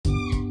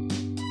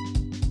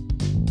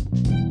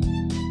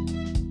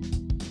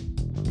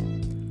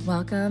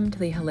Welcome to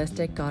the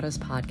Holistic Goddess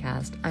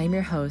Podcast. I'm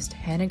your host,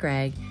 Hannah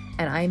Gregg,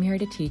 and I'm here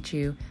to teach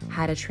you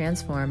how to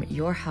transform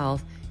your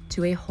health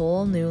to a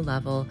whole new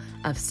level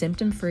of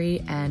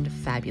symptom-free and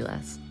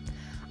fabulous.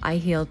 I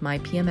healed my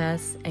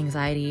PMS,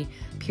 anxiety,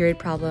 period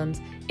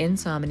problems,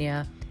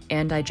 insomnia,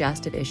 and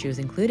digestive issues,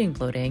 including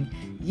bloating,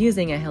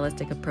 using a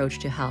holistic approach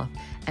to health,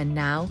 and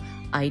now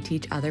I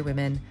teach other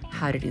women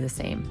how to do the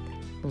same.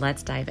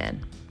 Let's dive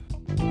in.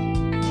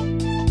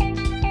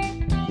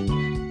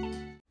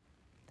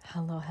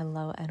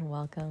 Hello, and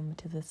welcome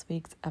to this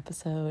week's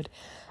episode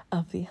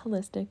of the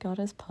Holistic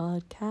Goddess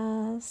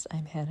Podcast.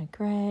 I'm Hannah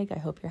Gregg. I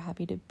hope you're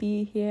happy to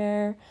be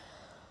here.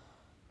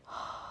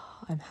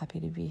 I'm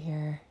happy to be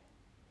here.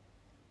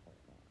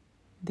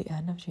 The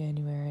end of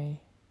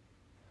January.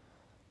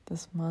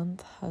 This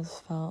month has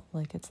felt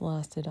like it's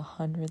lasted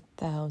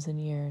 100,000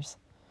 years.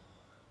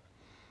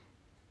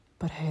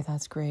 But hey,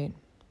 that's great.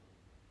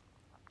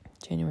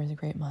 January is a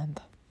great month.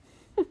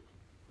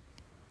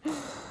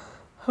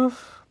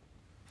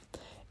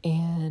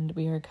 And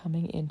we are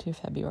coming into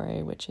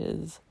February, which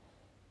is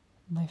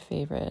one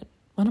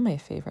of my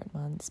favorite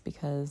months,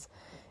 because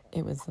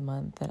it was the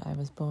month that I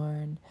was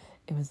born.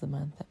 It was the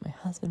month that my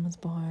husband was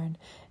born.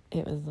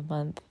 It was the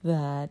month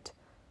that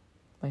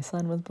my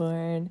son was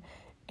born.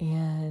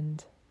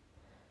 And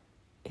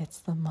it's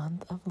the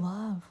month of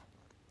love.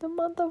 The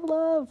month of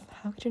love.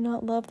 How could you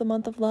not love the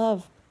month of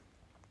love?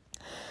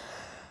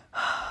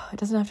 It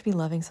doesn't have to be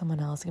loving someone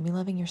else. It can be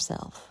loving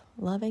yourself.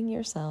 Loving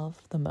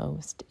yourself the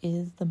most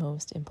is the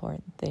most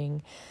important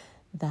thing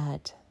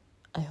that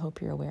I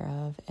hope you're aware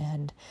of.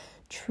 And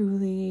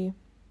truly,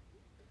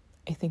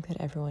 I think that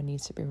everyone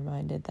needs to be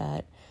reminded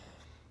that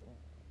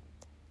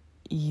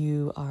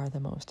you are the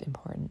most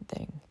important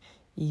thing.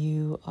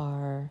 You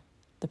are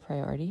the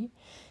priority,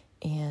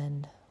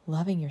 and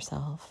loving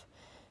yourself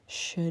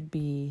should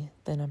be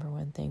the number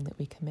one thing that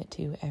we commit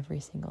to every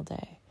single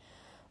day.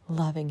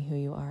 Loving who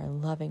you are,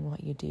 loving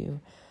what you do,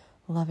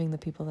 loving the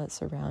people that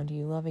surround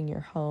you, loving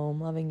your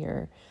home, loving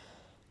your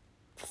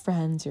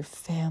friends, your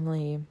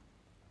family.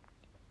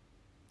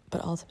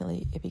 But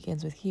ultimately, it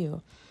begins with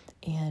you.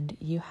 And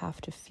you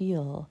have to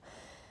feel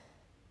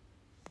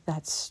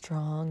that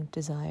strong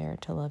desire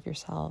to love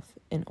yourself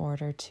in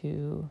order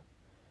to,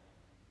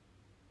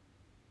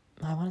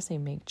 I want to say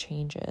make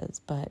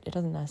changes, but it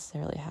doesn't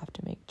necessarily have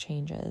to make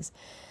changes.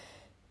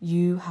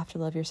 You have to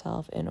love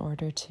yourself in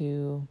order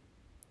to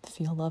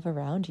feel love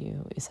around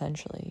you,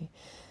 essentially.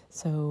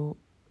 So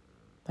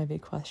my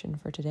big question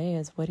for today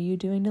is, what are you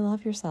doing to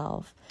love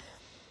yourself?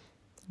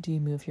 Do you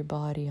move your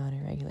body on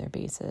a regular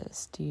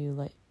basis? Do you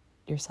let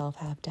yourself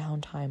have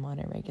downtime on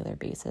a regular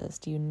basis?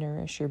 Do you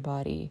nourish your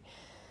body?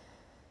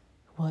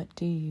 What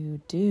do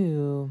you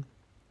do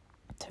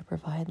to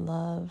provide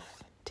love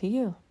to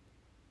you?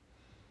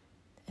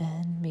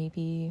 And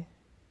maybe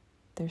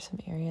there's some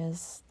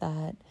areas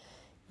that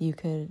you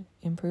could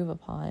improve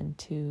upon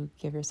to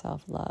give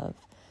yourself love.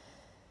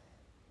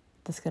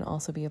 This can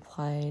also be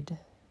applied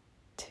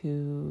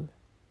to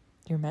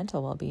your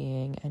mental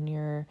well-being and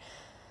your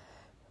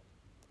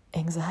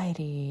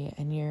anxiety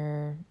and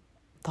your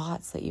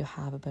thoughts that you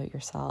have about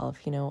yourself.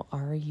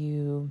 Are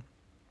you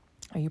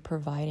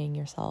providing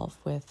yourself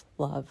with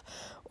love,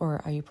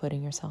 or are you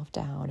putting yourself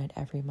down at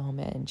every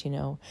moment?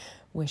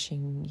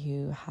 Wishing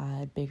you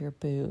had bigger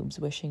boobs,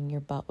 wishing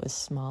your butt was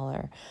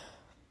smaller.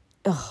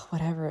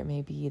 Whatever it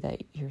may be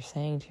that you're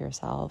saying to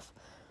yourself,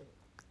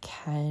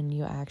 can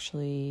you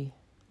actually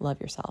love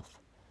yourself?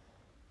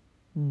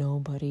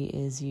 Nobody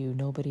is you.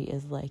 Nobody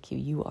is like you.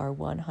 You are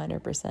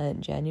 100%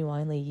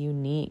 genuinely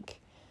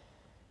unique.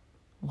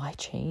 Why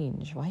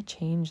change? Why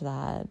change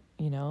that?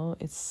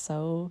 It's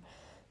so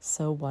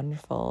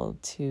wonderful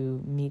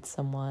to meet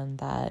someone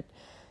that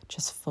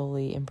just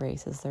fully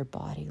embraces their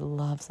body,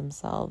 loves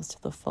themselves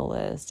to the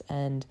fullest,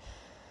 and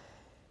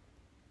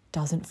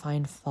doesn't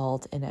find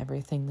fault in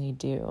everything they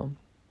do.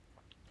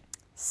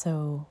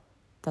 So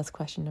that's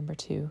question number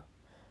 2.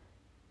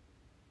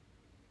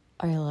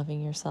 Are you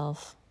loving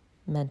yourself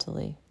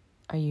mentally?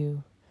 Are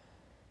you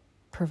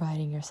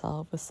providing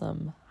yourself with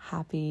some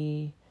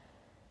happy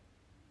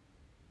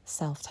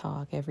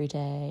self-talk every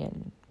day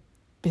and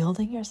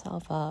building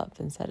yourself up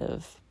instead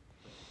of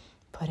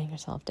putting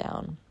yourself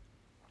down?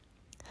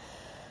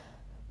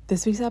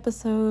 This week's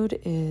episode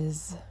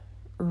is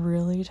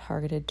really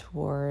targeted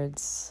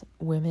towards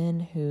women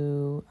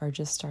who are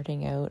just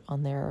starting out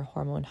on their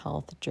hormone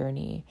health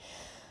journey.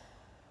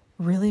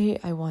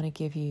 Really, I want to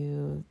give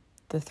you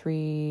the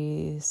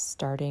 3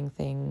 starting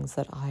things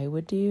that I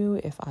would do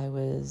if I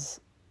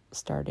was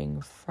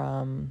starting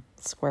from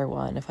square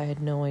one, if I had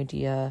no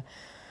idea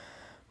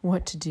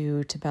what to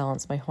do to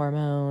balance my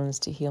hormones,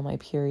 to heal my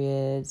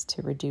periods,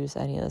 to reduce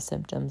any of the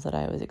symptoms that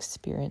I was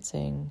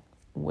experiencing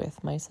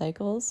with my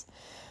cycles.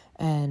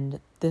 And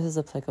this is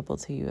applicable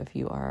to you if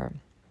you are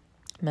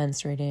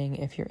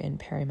menstruating, if you're in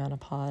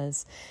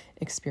perimenopause,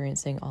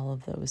 experiencing all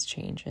of those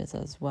changes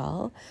as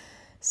well.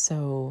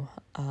 So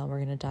we're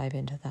going to dive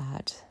into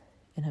that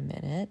in a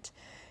minute.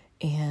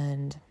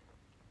 And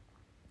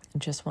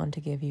just wanted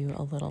to give you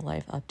a little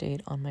life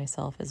update on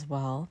myself as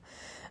well.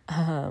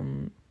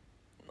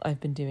 I've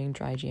been doing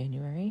dry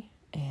January,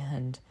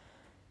 and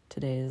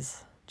today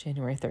is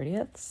January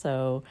 30th,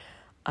 so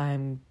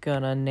I'm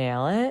gonna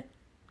nail it,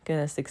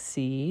 gonna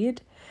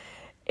succeed.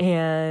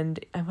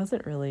 And I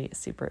wasn't really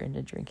super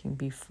into drinking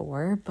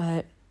before,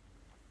 but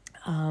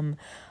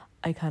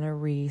I kind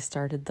of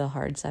restarted the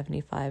Hard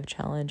 75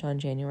 challenge on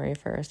January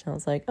 1st, and I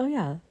was like, oh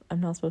yeah, I'm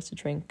not supposed to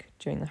drink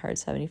during the Hard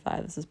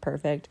 75. This is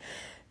perfect.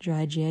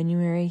 Dry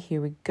January,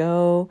 here we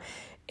go.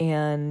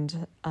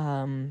 And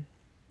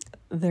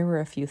there were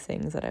a few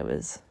things that I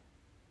was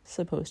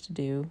supposed to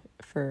do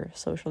for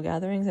social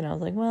gatherings, and I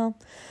was like, well,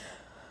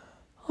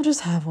 I'll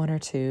just have one or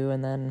two,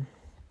 and then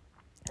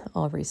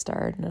I'll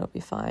restart, and it'll be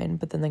fine.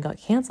 But then they got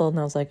canceled, and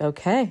I was like,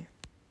 okay,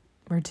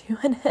 we're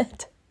doing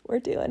it. We're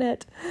doing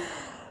it.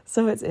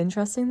 So it's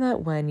interesting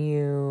that when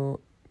you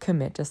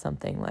commit to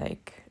something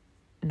like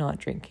not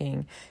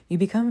drinking, you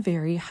become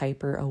very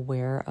hyper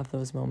aware of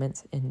those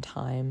moments in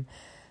time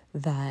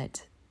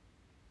that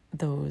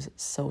those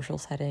social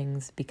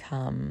settings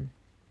become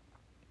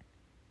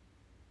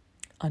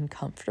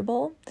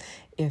uncomfortable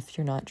if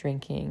you're not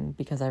drinking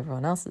because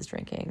everyone else is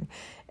drinking.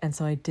 And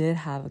so I did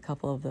have a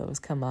couple of those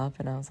come up,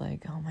 and I was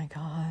like, oh my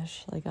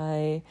gosh, like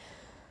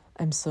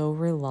I'm so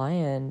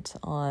reliant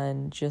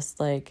on just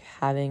like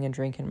having a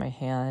drink in my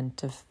hand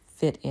to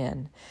fit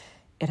in.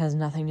 It has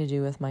nothing to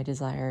do with my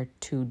desire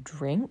to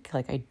drink.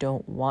 Like, I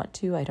don't want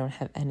to. I don't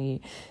have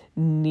any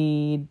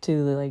need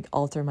to like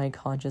alter my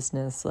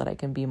consciousness so that I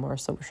can be more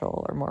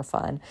social or more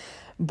fun.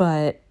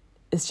 But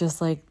it's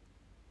just like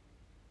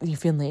you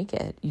feel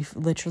naked. You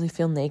literally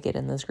feel naked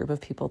in this group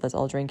of people that's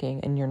all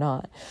drinking and you're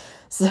not.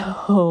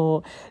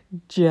 So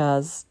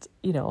just,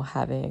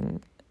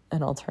 having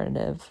an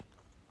alternative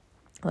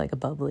like a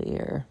bubbly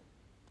or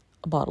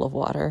a bottle of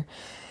water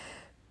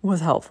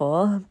was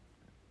helpful.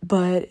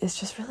 But it's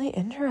just really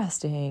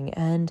interesting.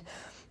 And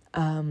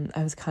I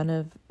was kind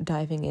of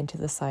diving into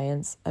the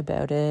science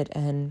about it,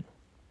 and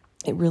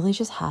it really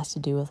just has to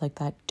do with like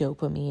that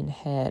dopamine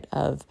hit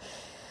of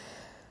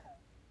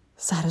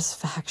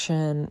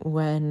satisfaction.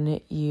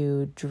 When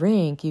you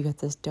drink, you get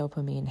this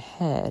dopamine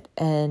hit.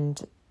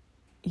 And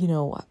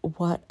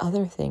what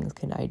other things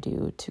can I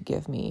do to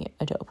give me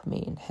a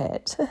dopamine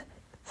hit?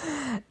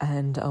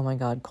 And oh my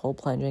God, cold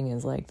plunging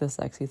is like the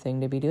sexy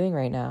thing to be doing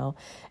right now.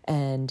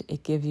 And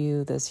it gives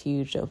you this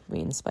huge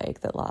dopamine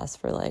spike that lasts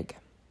for like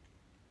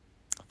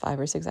 5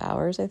 or 6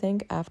 hours, I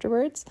think,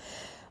 afterwards.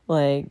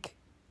 Like,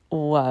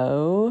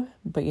 whoa.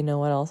 But you know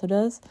what also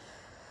does?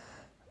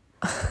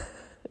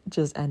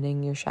 Just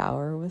ending your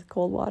shower with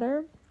cold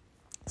water.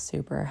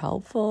 Super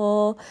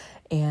helpful,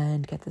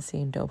 and get the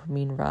same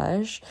dopamine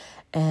rush.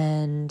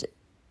 And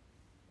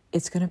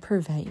it's going to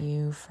prevent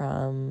you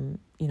from,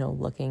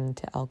 looking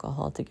to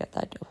alcohol to get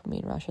that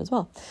dopamine rush as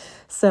well.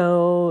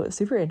 So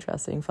super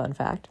interesting fun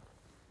fact.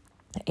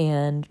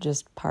 And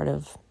just part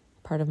of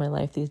my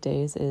life these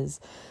days is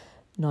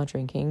not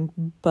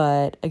drinking.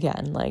 But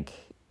again, like,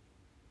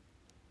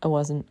 I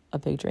wasn't a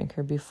big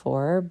drinker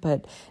before,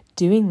 but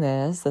doing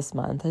this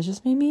month has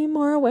just made me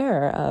more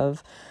aware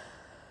of,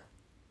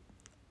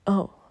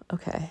 oh,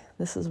 okay,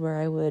 this is where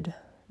I would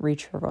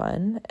reach for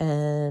one,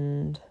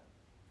 and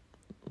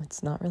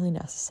it's not really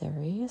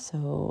necessary.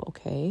 So,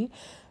 okay,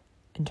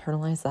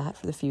 internalize that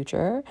for the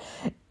future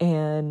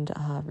and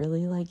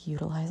really like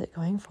utilize it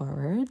going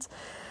forwards.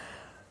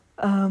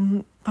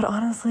 But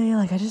honestly,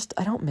 like,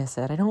 I don't miss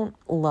it. I don't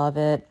love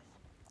it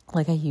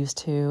like I used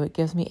to. It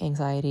gives me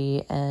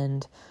anxiety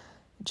and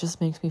it just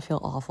makes me feel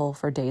awful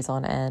for days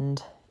on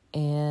end.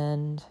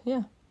 And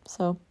yeah,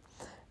 so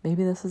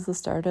maybe this is the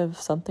start of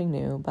something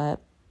new,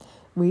 but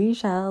we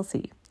shall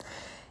see.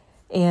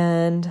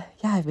 And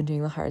yeah, I've been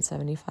doing the Hard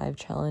 75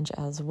 challenge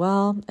as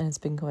well, and it's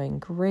been going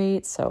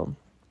great. So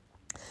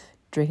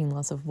drinking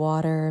lots of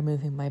water,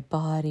 moving my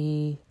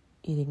body,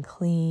 eating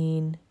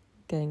clean,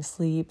 getting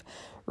sleep,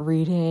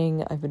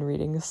 reading. I've been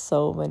reading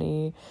so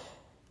many.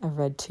 I've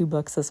read 2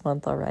 books this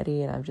month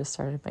already, and I've just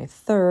started my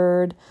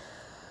 3rd.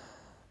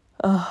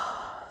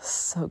 Oh,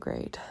 so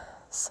great.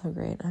 So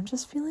great. I'm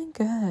just feeling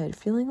good,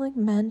 feeling like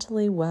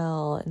mentally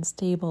well and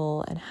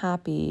stable and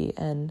happy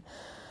and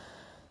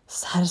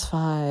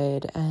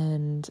satisfied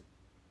and,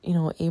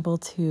 able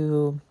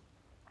to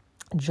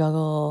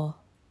juggle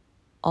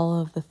all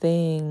of the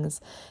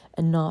things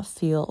and not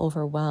feel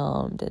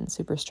overwhelmed and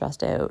super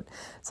stressed out.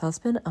 So it's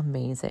been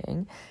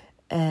amazing.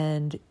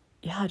 And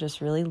yeah, just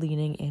really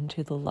leaning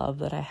into the love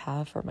that I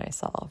have for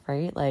myself,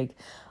 right? Like,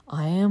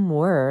 I am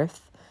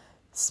worth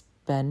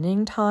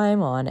spending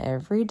time on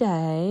every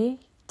day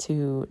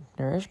to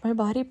nourish my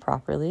body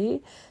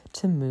properly,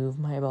 to move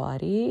my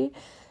body,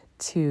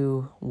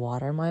 to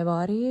water my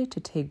body, to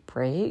take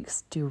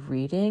breaks, do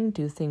reading,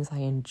 do things I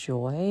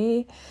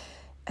enjoy.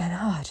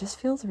 And it just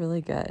feels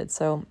really good.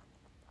 So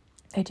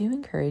I do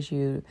encourage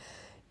you,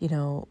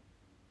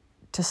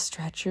 to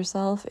stretch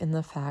yourself in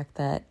the fact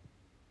that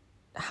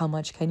how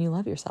much can you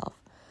love yourself?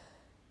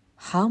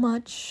 How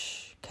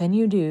much can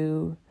you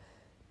do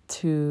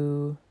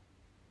to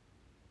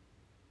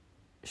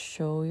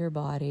show your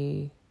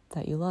body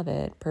that you love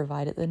it.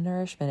 Provide it the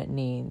nourishment it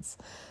needs.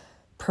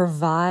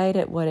 Provide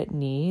it what it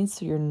needs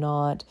so you're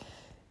not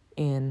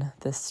in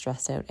this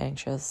stressed out,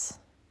 anxious,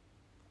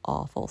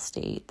 awful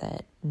state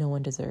that no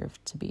one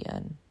deserved to be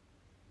in.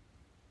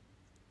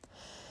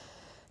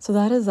 So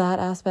that is that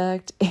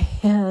aspect.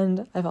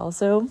 And I've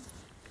also,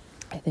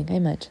 I think I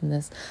mentioned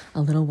this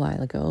a little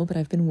while ago, but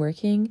I've been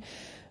working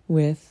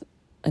with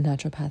a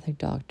naturopathic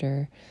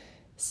doctor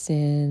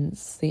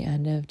since the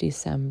end of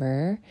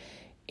December,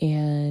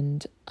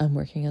 and I'm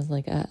working as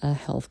like a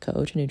health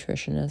coach, a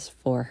nutritionist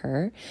for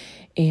her.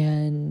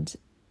 And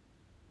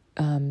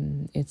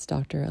it's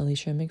Dr.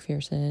 Alicia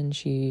McPherson.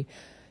 She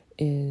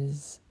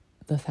is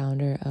the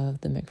founder of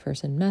the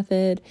McPherson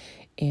Method,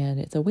 and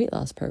it's a weight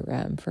loss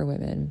program for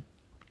women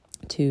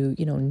to,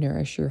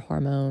 nourish your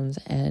hormones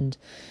and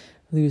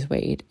lose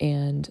weight.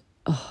 And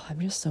I'm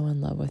just so in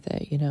love with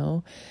it.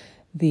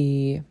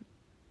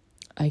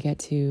 I get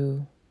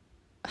to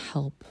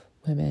help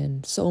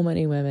women, so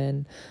many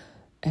women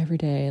every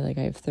day. Like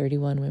I have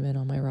 31 women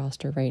on my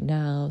roster right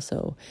now.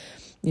 So,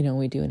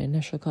 we do an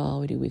initial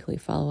call, we do weekly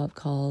follow-up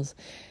calls.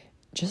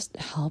 Just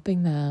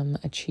helping them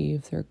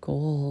achieve their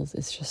goals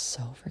is just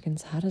so freaking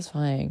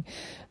satisfying.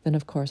 Then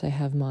of course I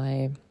have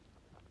my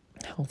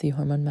Healthy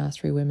Hormone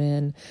Mastery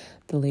women,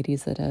 the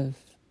ladies that have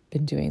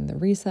been doing the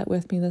reset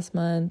with me this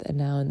month and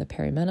now in the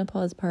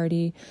perimenopause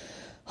party.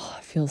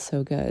 It feels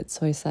so good.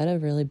 So I set a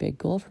really big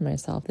goal for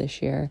myself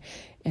this year,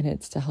 and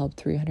it's to help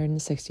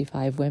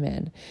 365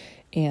 women.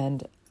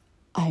 And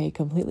I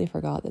completely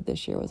forgot that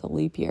this year was a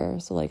leap year.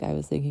 So I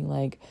was thinking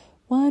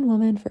one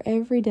woman for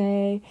every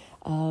day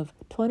of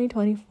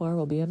 2024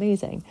 will be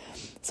amazing.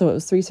 So it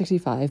was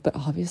 365, but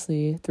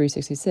obviously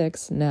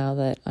 366 now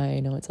that I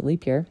know it's a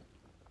leap year.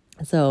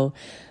 So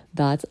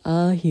that's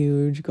a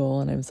huge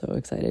goal, and I'm so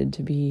excited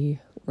to be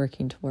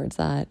working towards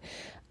that.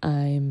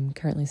 I'm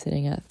currently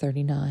sitting at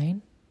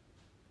 39,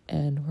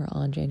 and we're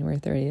on January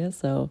 30th,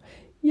 so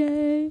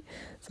yay!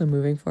 So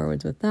moving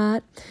forwards with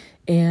that.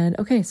 And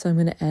okay, so I'm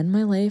going to end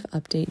my life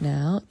update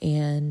now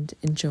and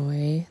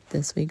enjoy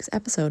this week's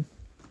episode.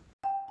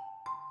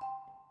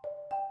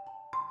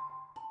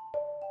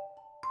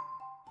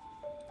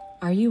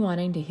 Are you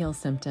wanting to heal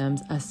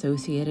symptoms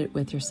associated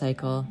with your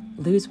cycle,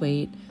 lose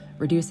weight,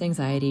 reduce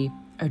anxiety,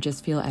 or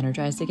just feel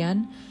energized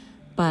again,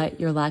 but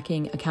you're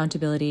lacking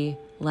accountability,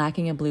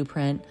 lacking a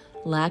blueprint,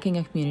 lacking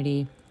a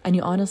community, and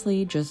you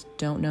honestly just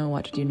don't know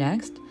what to do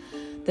next?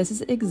 This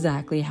is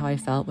exactly how I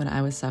felt when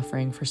I was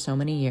suffering for so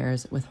many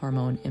years with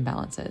hormone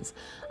imbalances.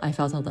 I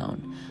felt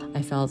alone.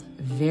 I felt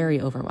very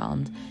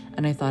overwhelmed,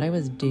 and I thought I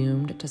was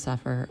doomed to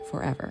suffer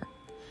forever.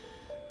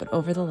 But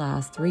over the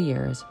last 3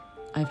 years,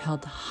 I've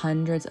helped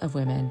hundreds of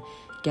women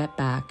get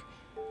back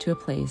to a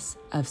place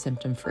of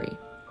symptom-free,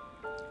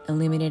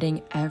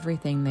 eliminating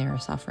everything they are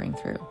suffering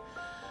through,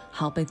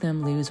 helping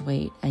them lose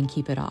weight and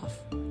keep it off.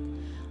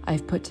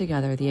 I've put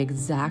together the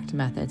exact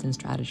methods and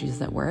strategies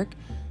that work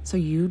so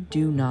you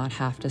do not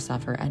have to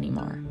suffer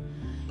anymore.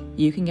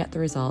 You can get the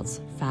results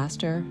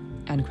faster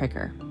and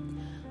quicker.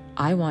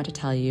 I want to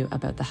tell you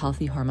about the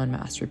Healthy Hormone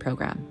Mastery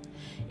Program.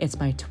 It's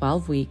my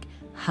 12-week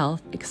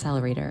health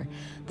accelerator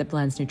that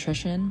blends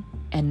nutrition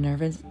and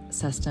nervous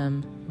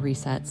system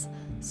resets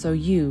so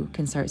you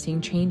can start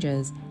seeing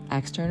changes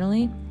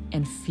externally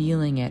and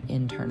feeling it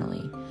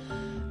internally.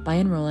 By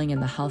enrolling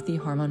in the Healthy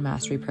Hormone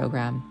Mastery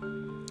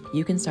Program,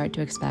 you can start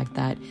to expect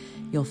that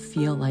you'll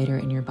feel lighter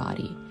in your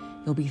body.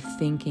 You'll be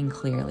thinking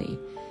clearly.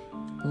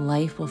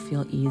 Life will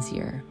feel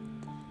easier.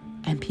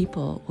 And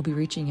people will be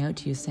reaching out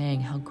to you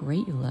saying how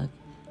great you look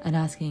and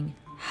asking,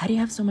 how do you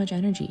have so much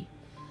energy?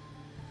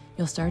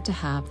 You'll start to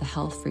have the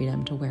health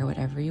freedom to wear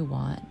whatever you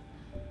want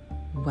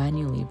when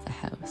you leave the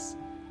house.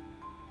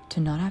 To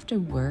not have to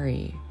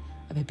worry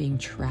about being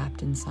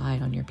trapped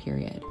inside on your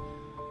period.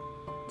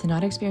 To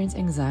not experience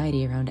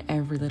anxiety around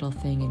every little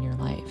thing in your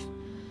life.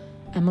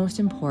 And most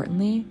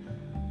importantly,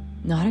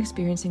 not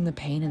experiencing the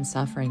pain and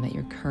suffering that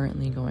you're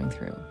currently going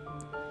through.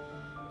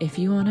 If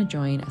you want to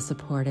join a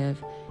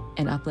supportive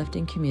and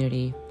uplifting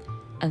community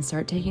and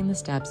start taking the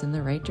steps in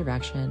the right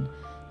direction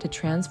to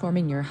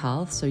transforming your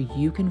health so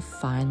you can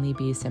finally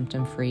be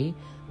symptom-free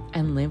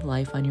and live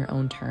life on your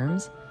own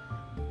terms,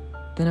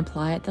 then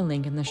apply at the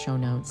link in the show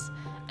notes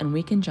and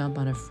we can jump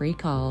on a free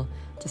call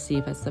to see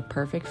if it's the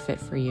perfect fit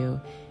for you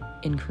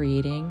in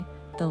creating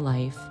the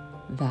life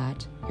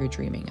that you're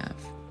dreaming of.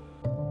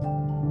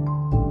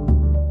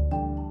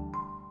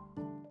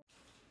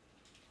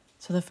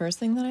 So the first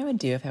thing that I would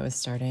do if I was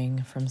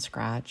starting from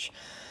scratch,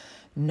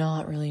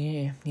 not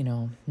really,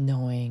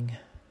 knowing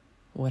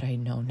what I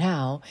know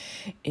now,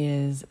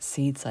 is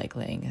seed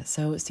cycling.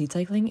 So seed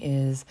cycling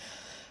is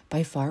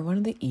by far one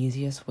of the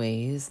easiest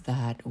ways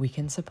that we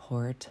can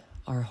support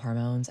our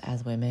hormones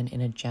as women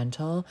in a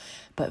gentle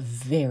but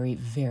very,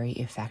 very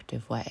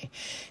effective way.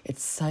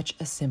 It's such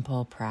a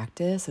simple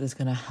practice that is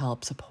going to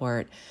help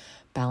support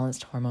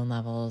balanced hormone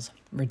levels,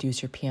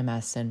 reduce your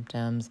PMS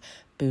symptoms,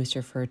 boost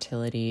your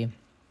fertility,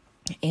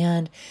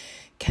 and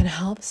can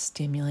help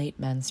stimulate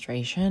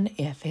menstruation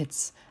if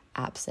it's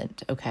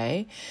absent,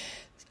 okay?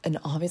 And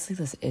obviously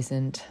this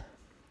isn't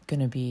going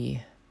to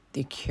be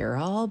the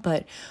cure-all,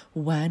 but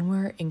when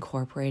we're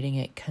incorporating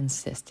it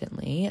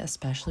consistently,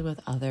 especially with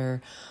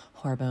other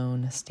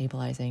hormone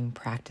stabilizing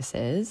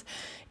practices,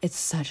 it's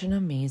such an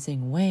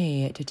amazing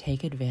way to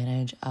take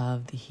advantage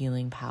of the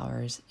healing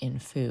powers in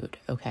food,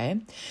 okay?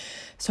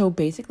 So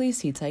basically,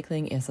 seed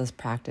cycling is this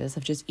practice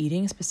of just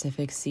eating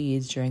specific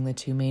seeds during the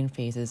two main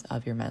phases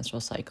of your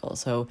menstrual cycle.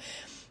 So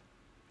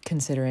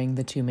considering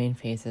the two main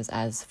phases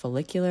as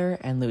follicular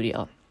and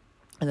luteal.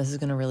 And this is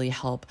going to really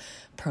help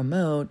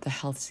promote the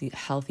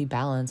healthy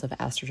balance of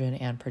estrogen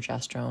and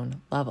progesterone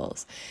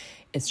levels.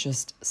 It's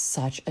just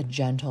such a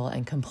gentle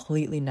and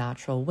completely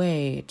natural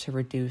way to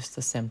reduce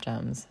the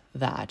symptoms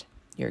that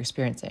you're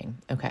experiencing,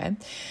 okay?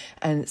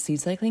 And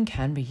seed cycling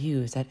can be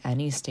used at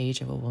any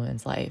stage of a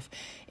woman's life,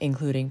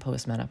 including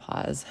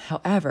postmenopause.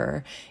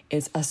 However,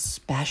 it's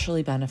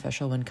especially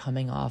beneficial when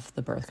coming off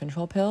the birth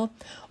control pill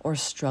or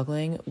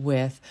struggling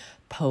with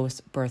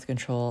post-birth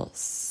control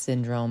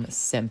syndrome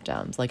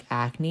symptoms like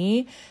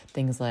acne,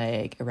 things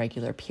like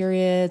irregular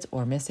periods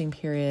or missing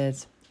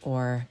periods,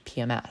 or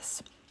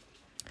PMS.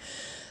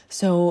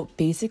 So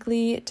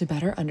basically, to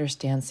better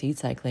understand seed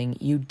cycling,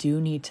 you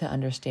do need to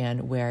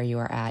understand where you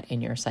are at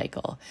in your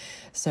cycle.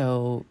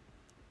 So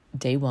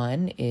day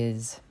 1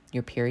 is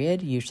your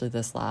period. Usually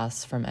this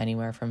lasts from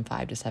anywhere from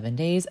 5 to 7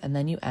 days, and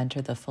then you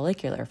enter the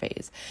follicular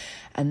phase.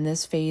 And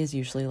this phase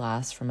usually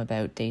lasts from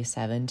about day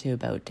 7 to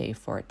about day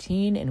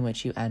 14, in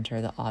which you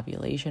enter the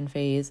ovulation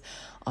phase.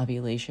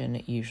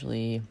 Ovulation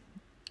usually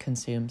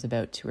consumes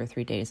about 2 or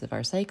 3 days of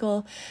our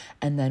cycle,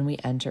 and then we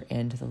enter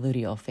into the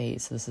luteal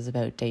phase. So this is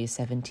about day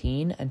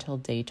 17 until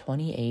day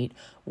 28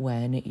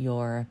 when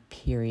your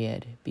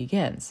period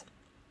begins.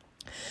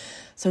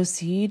 So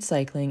seed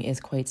cycling is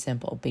quite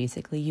simple.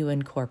 Basically, you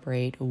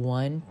incorporate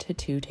 1 to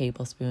 2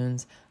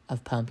 tablespoons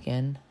of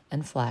pumpkin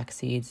and flax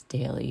seeds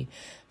daily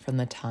from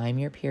the time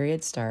your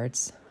period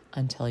starts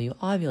until you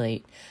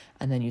ovulate,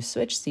 and then you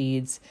switch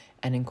seeds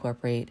and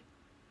incorporate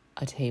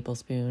a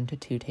tablespoon to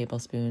 2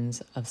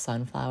 tablespoons of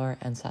sunflower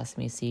and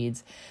sesame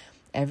seeds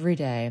every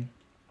day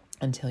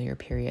until your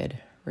period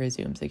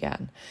resumes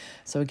again.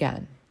 So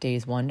again,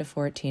 days 1 to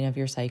 14 of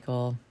your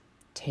cycle,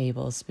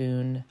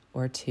 tablespoon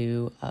or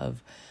 2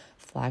 of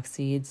flax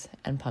seeds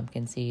and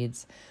pumpkin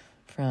seeds.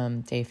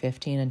 From day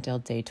 15 until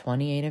day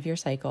 28 of your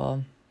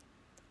cycle,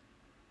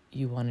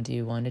 you want to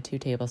do 1 to 2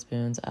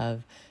 tablespoons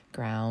of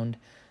ground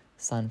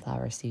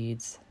sunflower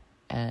seeds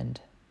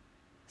and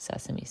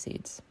sesame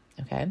seeds.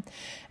 Okay.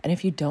 And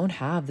if you don't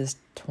have this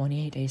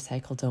 28-day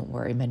cycle, don't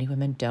worry. Many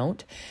women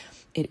don't.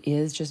 It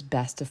is just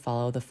best to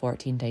follow the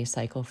 14-day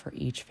cycle for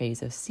each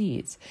phase of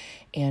seeds.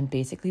 And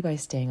basically, by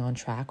staying on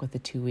track with the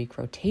 2-week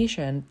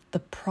rotation, the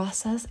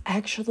process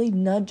actually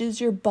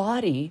nudges your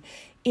body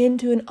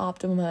into an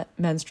optimal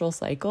menstrual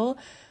cycle,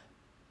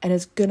 and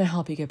it's going to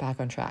help you get back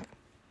on track.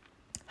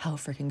 How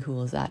freaking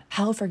cool is that?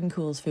 How freaking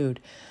cool is food?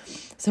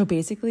 So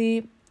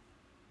basically,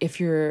 if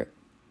you're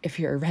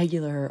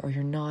irregular or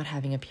you're not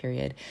having a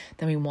period,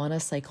 then we want to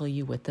cycle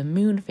you with the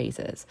moon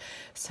phases.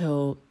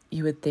 So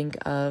you would think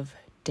of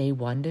day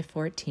 1 to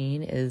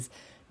 14 is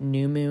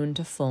new moon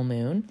to full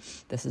moon.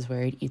 This is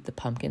where you'd eat the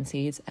pumpkin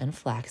seeds and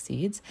flax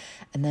seeds.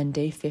 And then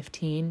day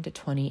 15 to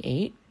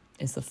 28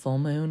 is the full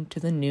moon to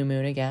the new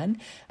moon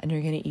again. And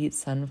you're going to eat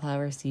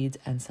sunflower seeds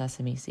and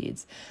sesame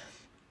seeds.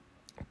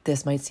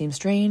 This might seem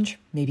strange,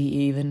 maybe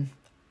even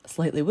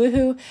slightly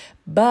woohoo,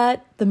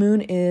 but the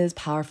moon is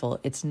powerful.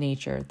 It's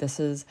nature. This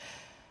is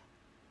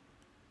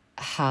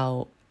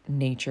how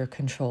nature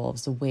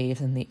controls the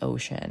waves in the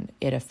ocean.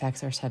 It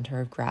affects our center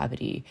of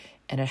gravity,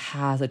 and it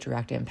has a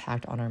direct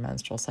impact on our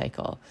menstrual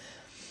cycle.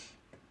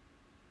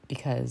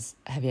 Because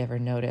have you ever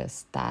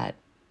noticed that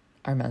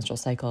our menstrual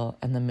cycle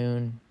and the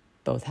moon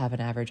both have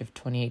an average of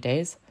 28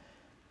 days?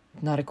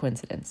 Not a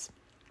coincidence.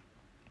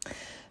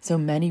 So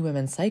many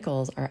women's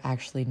cycles are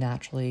actually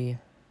naturally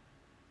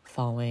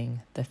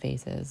following the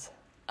phases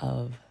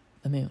of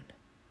the moon.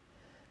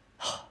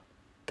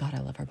 God, I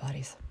love our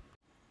bodies.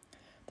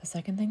 The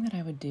second thing that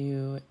I would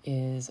do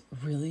is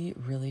really,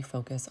 really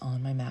focus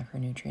on my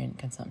macronutrient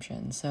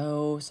consumption.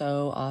 So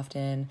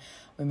often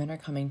women are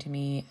coming to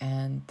me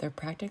and they're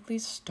practically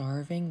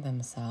starving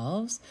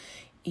themselves,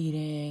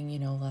 eating,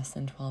 less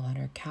than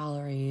 1,200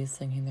 calories,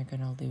 thinking they're going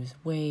to lose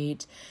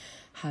weight,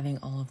 having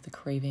all of the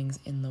cravings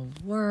in the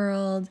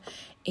world,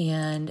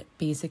 and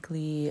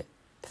basically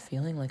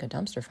feeling like a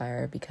dumpster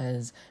fire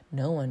because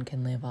no one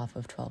can live off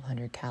of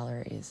 1,200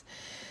 calories.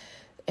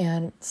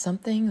 And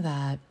something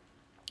that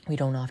we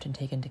don't often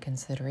take into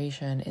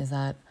consideration is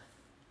that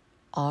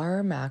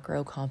our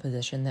macro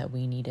composition that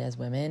we need as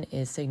women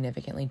is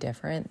significantly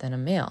different than a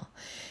male.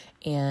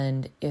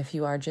 And if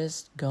you are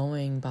just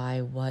going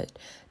by what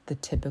the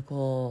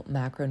typical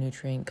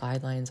macronutrient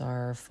guidelines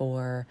are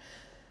for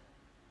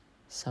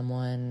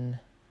someone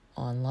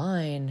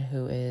online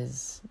who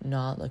is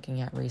not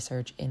looking at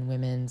research in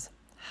women's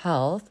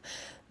health,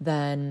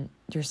 then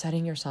you're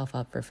setting yourself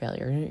up for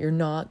failure. You're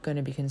not going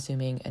to be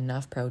consuming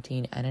enough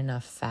protein and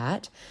enough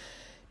fat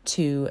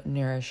to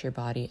nourish your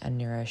body and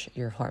nourish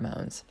your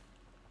hormones.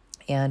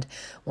 And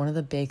one of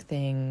the big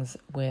things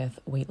with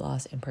weight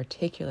loss in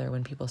particular,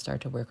 when people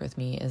start to work with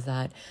me, is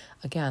that,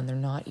 again, they're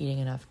not eating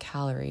enough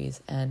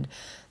calories. And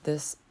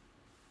this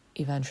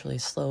eventually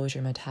slows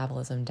your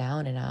metabolism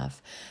down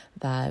enough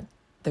that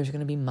there's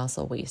going to be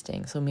muscle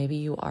wasting. So maybe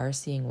you are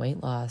seeing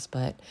weight loss,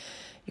 but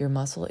your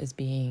muscle is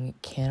being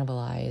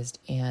cannibalized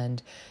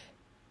and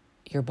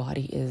your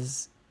body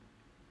is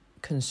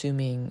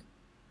consuming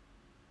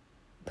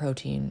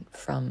protein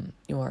from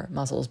your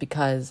muscles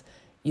because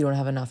you don't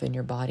have enough in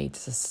your body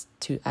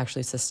to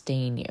actually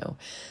sustain you.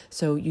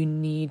 So you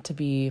need to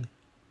be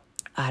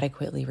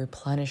adequately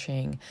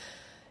replenishing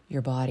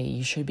your body.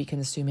 You should be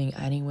consuming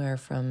anywhere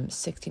from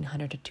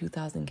 1,600 to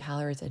 2,000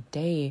 calories a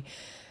day,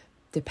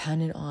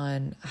 dependent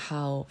on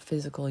how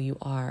physical you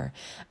are.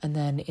 And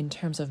then in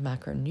terms of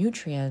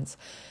macronutrients,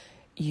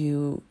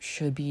 you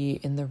should be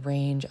in the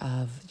range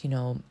of,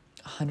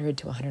 100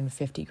 to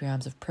 150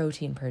 grams of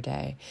protein per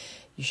day.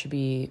 You should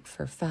be,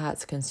 for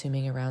fats,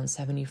 consuming around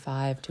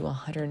 75 to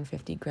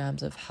 150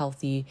 grams of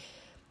healthy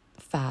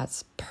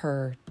fats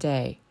per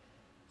day.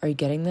 Are you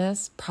getting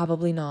this?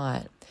 Probably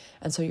not.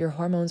 And so your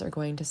hormones are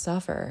going to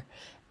suffer.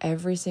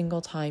 Every single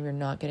time you're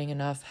not getting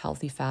enough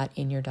healthy fat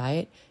in your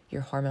diet,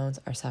 your hormones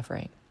are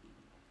suffering.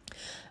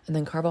 And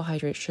then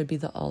carbohydrates should be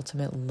the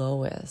ultimate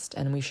lowest,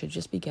 and we should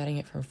just be getting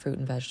it from fruit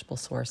and vegetable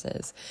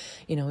sources.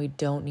 We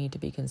don't need to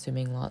be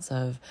consuming lots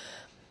of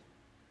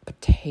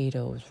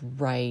potatoes,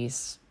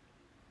 rice,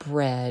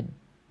 bread,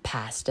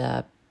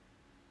 pasta.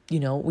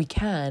 We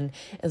can,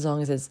 as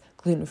long as it's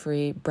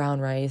gluten-free,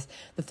 brown rice,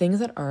 the things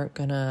that aren't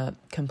gonna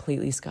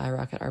completely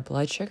skyrocket our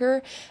blood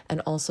sugar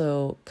and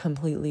also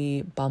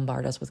completely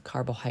bombard us with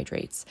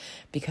carbohydrates,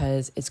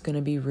 because it's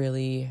gonna be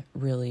really,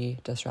 really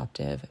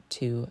disruptive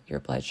to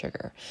your blood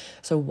sugar.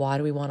 So why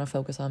do we wanna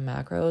focus on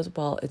macros?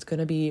 Well, it's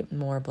gonna be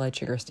more blood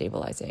sugar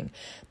stabilizing.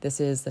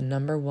 This is the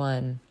number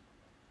one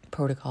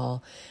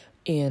protocol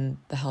in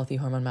the Healthy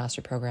Hormone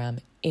Mastery Program,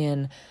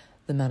 in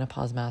the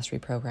Menopause Mastery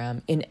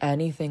Program, in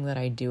anything that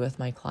I do with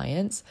my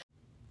clients.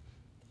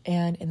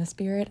 And in the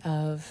spirit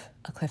of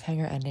a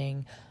cliffhanger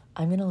ending,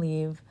 I'm going to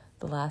leave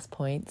the last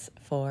points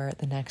for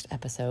the next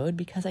episode,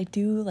 because I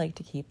do like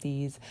to keep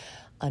these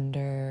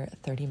under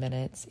 30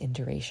 minutes in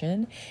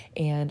duration.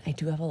 And I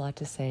do have a lot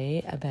to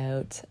say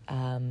about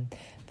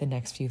the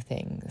next few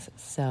things.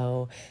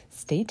 So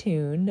stay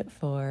tuned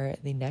for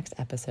the next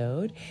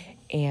episode.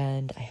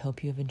 And I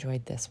hope you have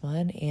enjoyed this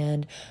one.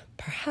 And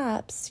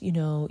perhaps,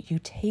 you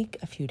take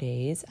a few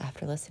days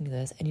after listening to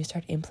this and you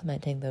start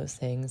implementing those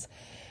things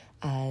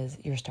as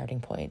your starting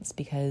points,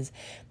 because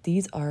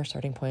these are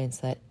starting points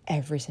that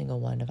every single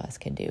one of us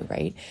can do,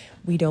 right?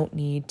 We don't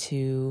need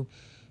to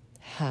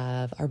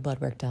have our blood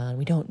work done.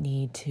 We don't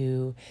need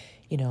to,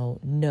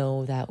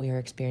 know that we are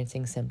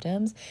experiencing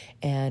symptoms.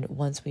 And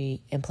once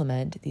we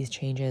implement these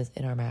changes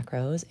in our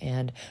macros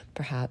and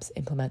perhaps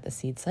implement the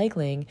seed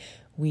cycling,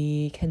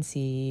 we can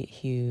see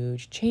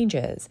huge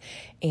changes.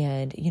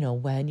 And,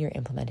 when you're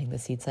implementing the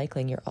seed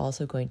cycling, you're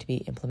also going to be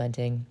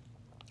implementing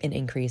an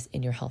increase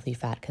in your healthy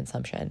fat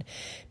consumption,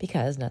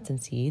 because nuts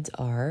and seeds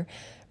are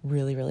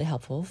really, really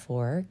helpful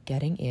for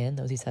getting in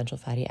those essential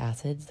fatty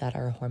acids that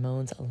our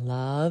hormones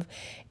love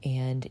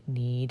and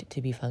need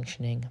to be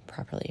functioning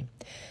properly.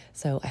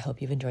 So I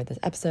hope you've enjoyed this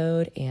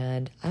episode,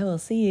 and I will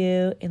see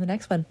you in the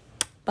next one.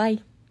 Bye.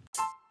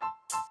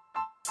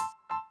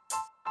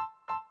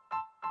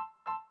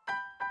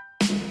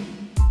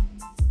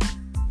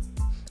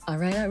 All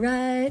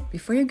right.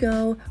 Before you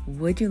go,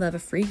 would you love a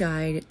free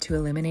guide to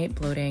eliminate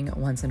bloating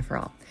once and for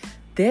all?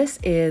 This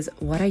is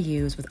what I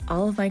use with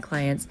all of my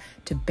clients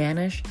to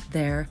banish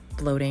their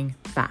bloating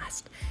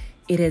fast.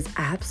 It is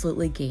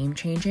absolutely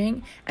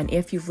game-changing, and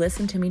if you've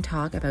listened to me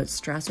talk about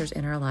stressors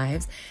in our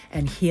lives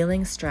and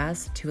healing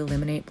stress to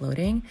eliminate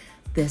bloating,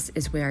 this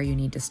is where you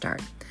need to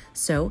start.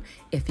 So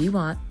if you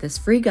want this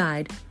free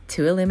guide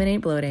to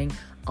eliminate bloating,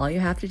 all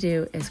you have to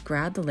do is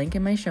grab the link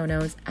in my show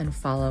notes and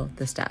follow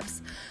the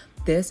steps.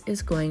 This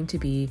is going to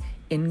be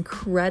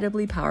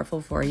incredibly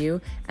powerful for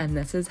you, and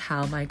this is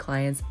how my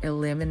clients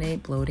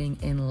eliminate bloating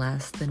in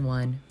less than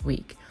 1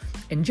 week.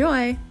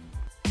 Enjoy!